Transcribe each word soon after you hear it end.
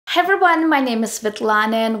Hey everyone, my name is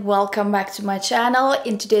Svetlana and welcome back to my channel.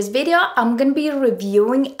 In today's video, I'm gonna be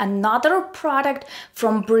reviewing another product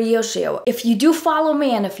from Briogeo. If you do follow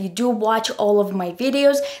me and if you do watch all of my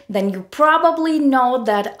videos, then you probably know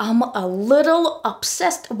that I'm a little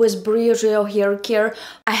obsessed with Briogeo hair care.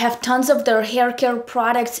 I have tons of their hair care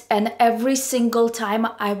products and every single time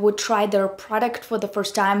I would try their product for the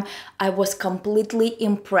first time, I was completely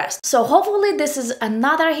impressed. So hopefully this is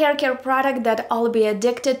another hair care product that I'll be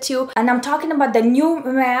addicted to, and I'm talking about the new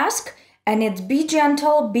mask, and it's Be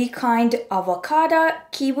Gentle, Be Kind Avocado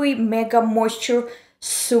Kiwi Mega Moisture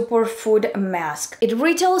Superfood Mask. It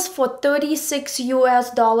retails for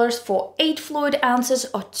 $36 for 8 fluid ounces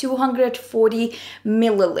or 240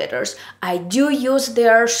 milliliters. I do use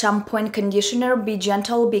their shampoo and conditioner, Be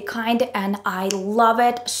Gentle, Be Kind, and I love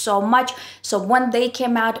it so much. So when they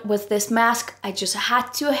came out with this mask, I just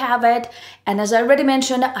had to have it. And as I already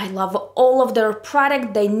mentioned, I love all of their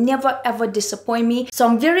product. They never ever disappoint me. So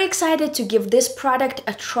I'm very excited to give this product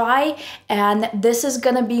a try, and this is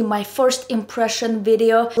gonna be my first impression video.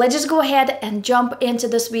 Let's just go ahead and jump into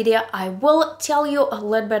this video. I will tell you a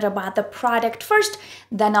little bit about the product first,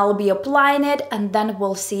 then I'll be applying it, and then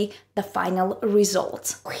we'll see the final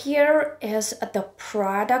results. Here is the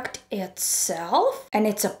product itself, and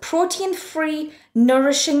it's a protein-free,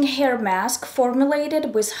 nourishing hair mask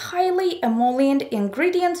formulated with highly emollient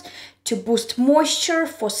ingredients to boost moisture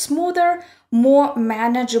for smoother, more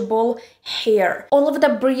manageable hair. All of the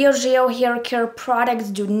Briogeo hair care products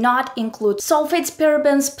do not include sulfates,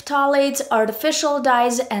 parabens, phthalates, artificial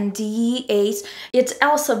dyes, and DEAs. It's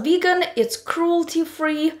also vegan, it's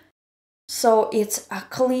cruelty-free, so it's a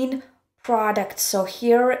clean product. So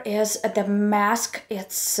here is the mask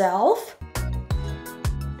itself.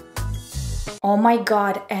 Oh my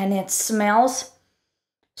god, and it smells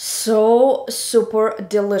so super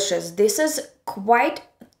delicious. This is quite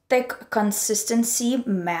thick consistency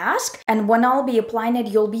mask, and when I'll be applying it,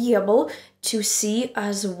 you'll be able to see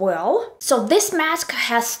as well. So this mask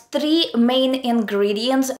has 3 main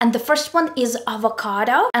ingredients, and the first one is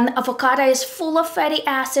avocado, and avocado is full of fatty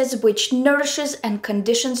acids which nourishes and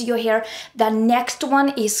conditions your hair. The next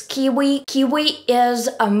one is kiwi. Kiwi is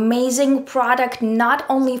amazing product not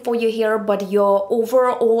only for your hair but your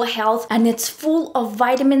overall health, and it's full of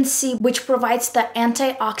vitamin C which provides the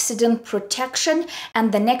antioxidant protection.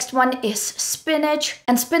 And the next one is spinach,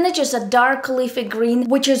 and spinach is a dark leafy green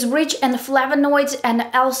which is rich in flavonoids and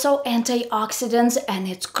also antioxidants, and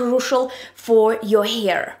it's crucial for your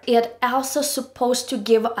hair. It also supposed to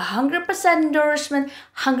give 100% nourishment,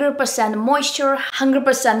 100% moisture,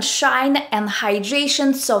 100% shine and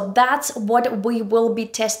hydration. So that's what we will be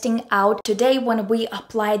testing out today when we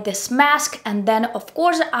apply this mask. And then of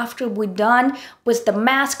course after we're done with the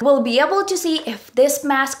mask, we'll be able to see if this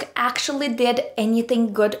mask actually did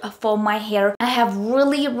anything good for my hair. I have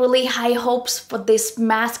really high hopes for this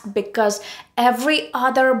mask because every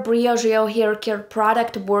other Briogeo hair care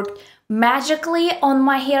product worked magically on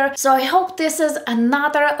my hair. So I hope this is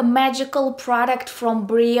another magical product from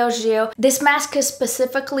Briogeo. This mask is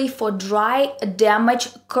specifically for dry,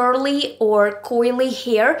 damaged, curly or coily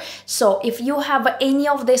hair. So if you have any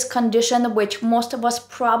of this condition, which most of us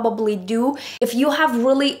probably do, if you have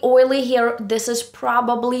really oily hair, this is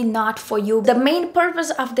probably not for you. The main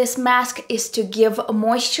purpose of this mask is to give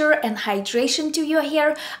moisture and hydration to your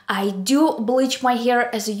hair. I do bleach my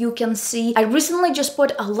hair, as you can see. I recently just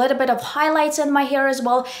put a little bit of highlights in my hair as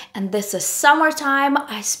well, and this is summertime.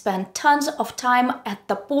 I spend tons of time at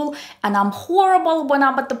the pool, and I'm horrible when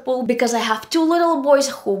I'm at the pool because I have 2 little boys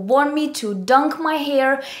who want me to dunk my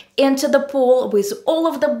hair into the pool with all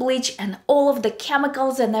of the bleach and all of the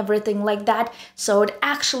chemicals and everything like that. So it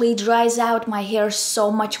actually dries out my hair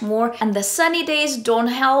so much more, and the sunny days don't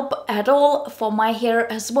help at all for my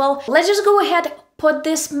hair as well. Let's just go ahead, put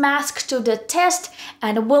this mask to the test,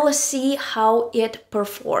 and we'll see how it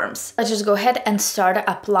performs. Let's just go ahead and start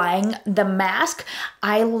applying the mask.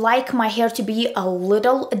 I like my hair to be a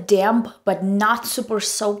little damp, but not super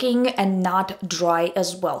soaking and not dry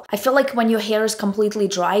as well. I feel like when your hair is completely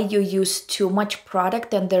dry, you use too much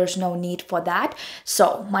product and there's no need for that.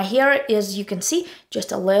 So my hair is, you can see,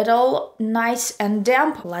 just a little nice and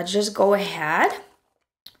damp. Let's just go ahead.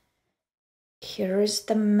 Here is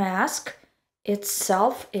the mask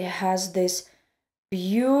itself. It has this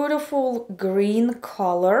beautiful green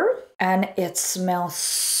color and it smells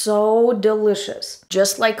so delicious.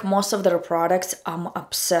 Just like most of their products, I'm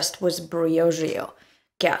obsessed with Briogeo.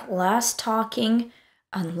 Okay, less talking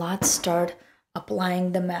and let's start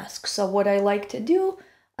applying the mask. So what I like to do,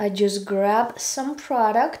 I just grab some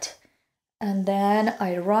product And then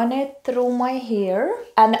I run it through my hair.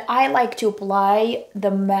 And I like to apply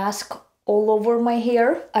the mask all over my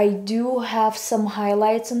hair. I do have some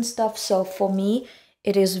highlights and stuff, so for me,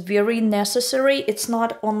 it is very necessary. It's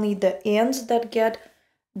not only the ends that get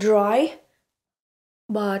dry,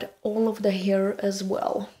 but all of the hair as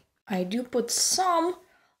well. I do put some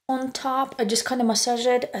on top. I just kind of massage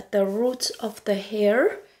it at the roots of the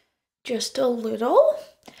hair, just a little.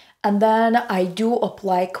 And then I do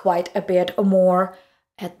apply quite a bit more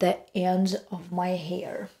at the ends of my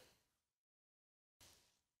hair.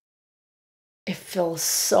 It feels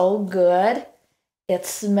so good. It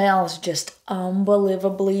smells just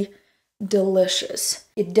unbelievably delicious.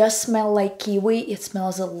 It does smell like kiwi. It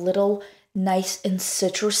smells a little nice and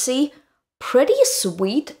citrusy, pretty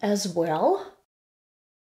sweet as well.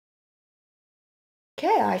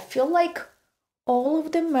 Okay, I feel like all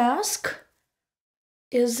of the mask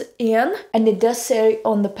is in, and it does say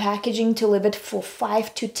on the packaging to leave it for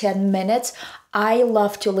 5 to 10 minutes. I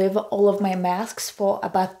love to leave all of my masks for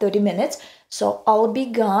about 30 minutes, so I'll be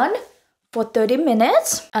gone for 30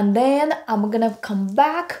 minutes, and then I'm gonna come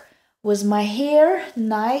back with my hair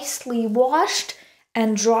nicely washed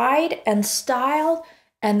and dried and styled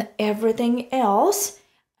and everything else,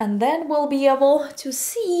 and then we'll be able to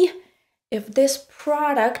see if this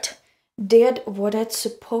product did what it's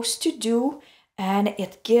supposed to do, and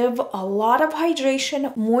it give a lot of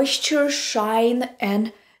hydration, moisture, shine,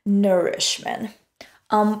 and nourishment.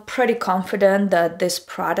 I'm pretty confident that this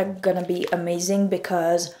product gonna be amazing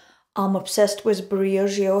because I'm obsessed with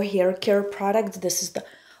Briogeo hair care products. This is the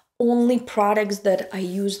only products that I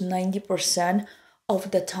use 90%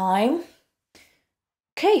 of the time.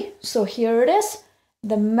 Okay, so here it is.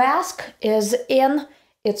 The mask is in.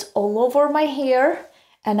 It's all over my hair,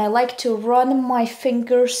 and I like to run my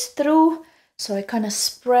fingers through, so I kind of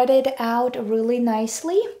spread it out really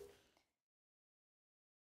nicely.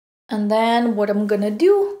 And then what I'm gonna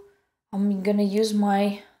do, I'm gonna use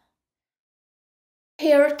my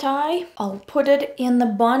hair tie. I'll put it in the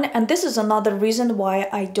bun, and this is another reason why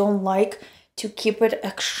I don't like to keep it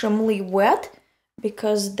extremely wet,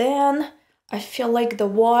 because then I feel like the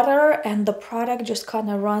water and the product just kind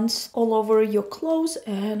of runs all over your clothes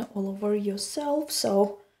and all over yourself.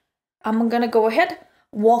 So I'm gonna go ahead,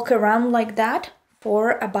 walk around like that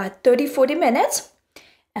for about 30-40 minutes.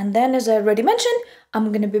 And then, as I already mentioned,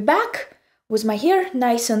 I'm gonna be back with my hair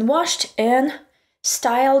nice and washed and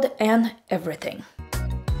styled and everything.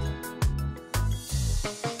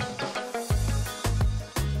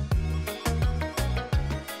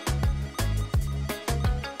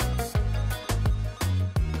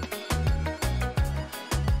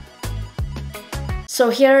 So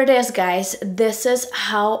here it is, guys. This is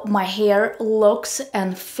how my hair looks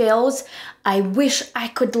and feels. I wish I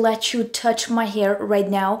could let you touch my hair right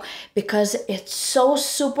now because it's so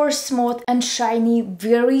super smooth and shiny,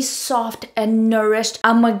 very soft and nourished.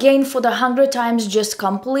 I'm again for the 100th times just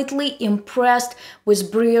completely impressed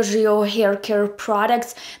with Briogeo hair care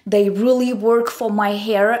products. They really work for my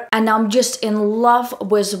hair, and I'm just in love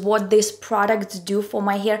with what these products do for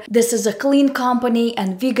my hair. This is a clean company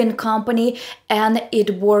and vegan company, and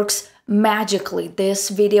it works magically. This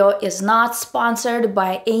video is not sponsored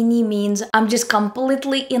by any means. I'm just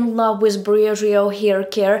completely in love with Briogeo hair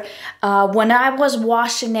care. When I was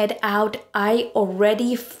washing it out, I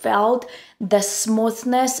already felt the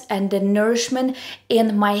smoothness and the nourishment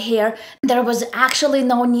in my hair. There was actually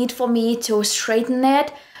no need for me to straighten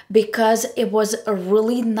it because it was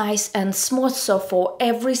really nice and smooth. So for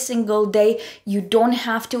every single day, you don't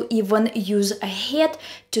have to even use a heat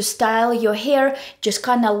to style your hair. Just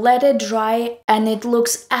kind of let it dry and it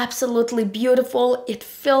looks absolutely beautiful. It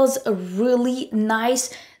feels really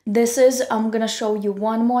nice. This is, I'm gonna show you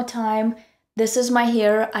one more time. This is my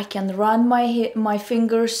hair. I can run my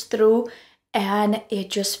fingers through and it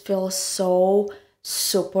just feels so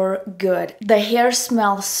super good. The hair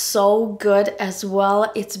smells so good as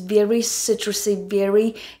well. It's very citrusy,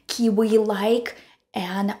 very kiwi-like,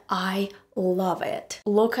 and I love it.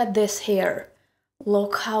 Look at this hair.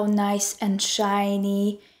 Look how nice and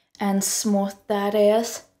shiny and smooth that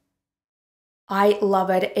is. I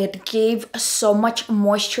love it. It gave so much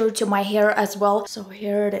moisture to my hair as well. So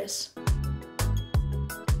here it is.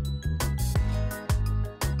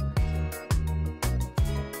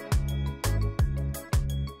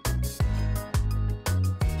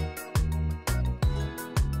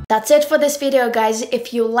 That's it for this video, guys.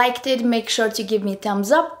 If you liked it, make sure to give me a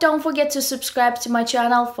thumbs up. Don't forget to subscribe to my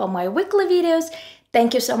channel for my weekly videos.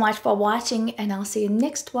 Thank you so much for watching, and I'll see you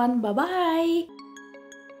next one. Bye-bye.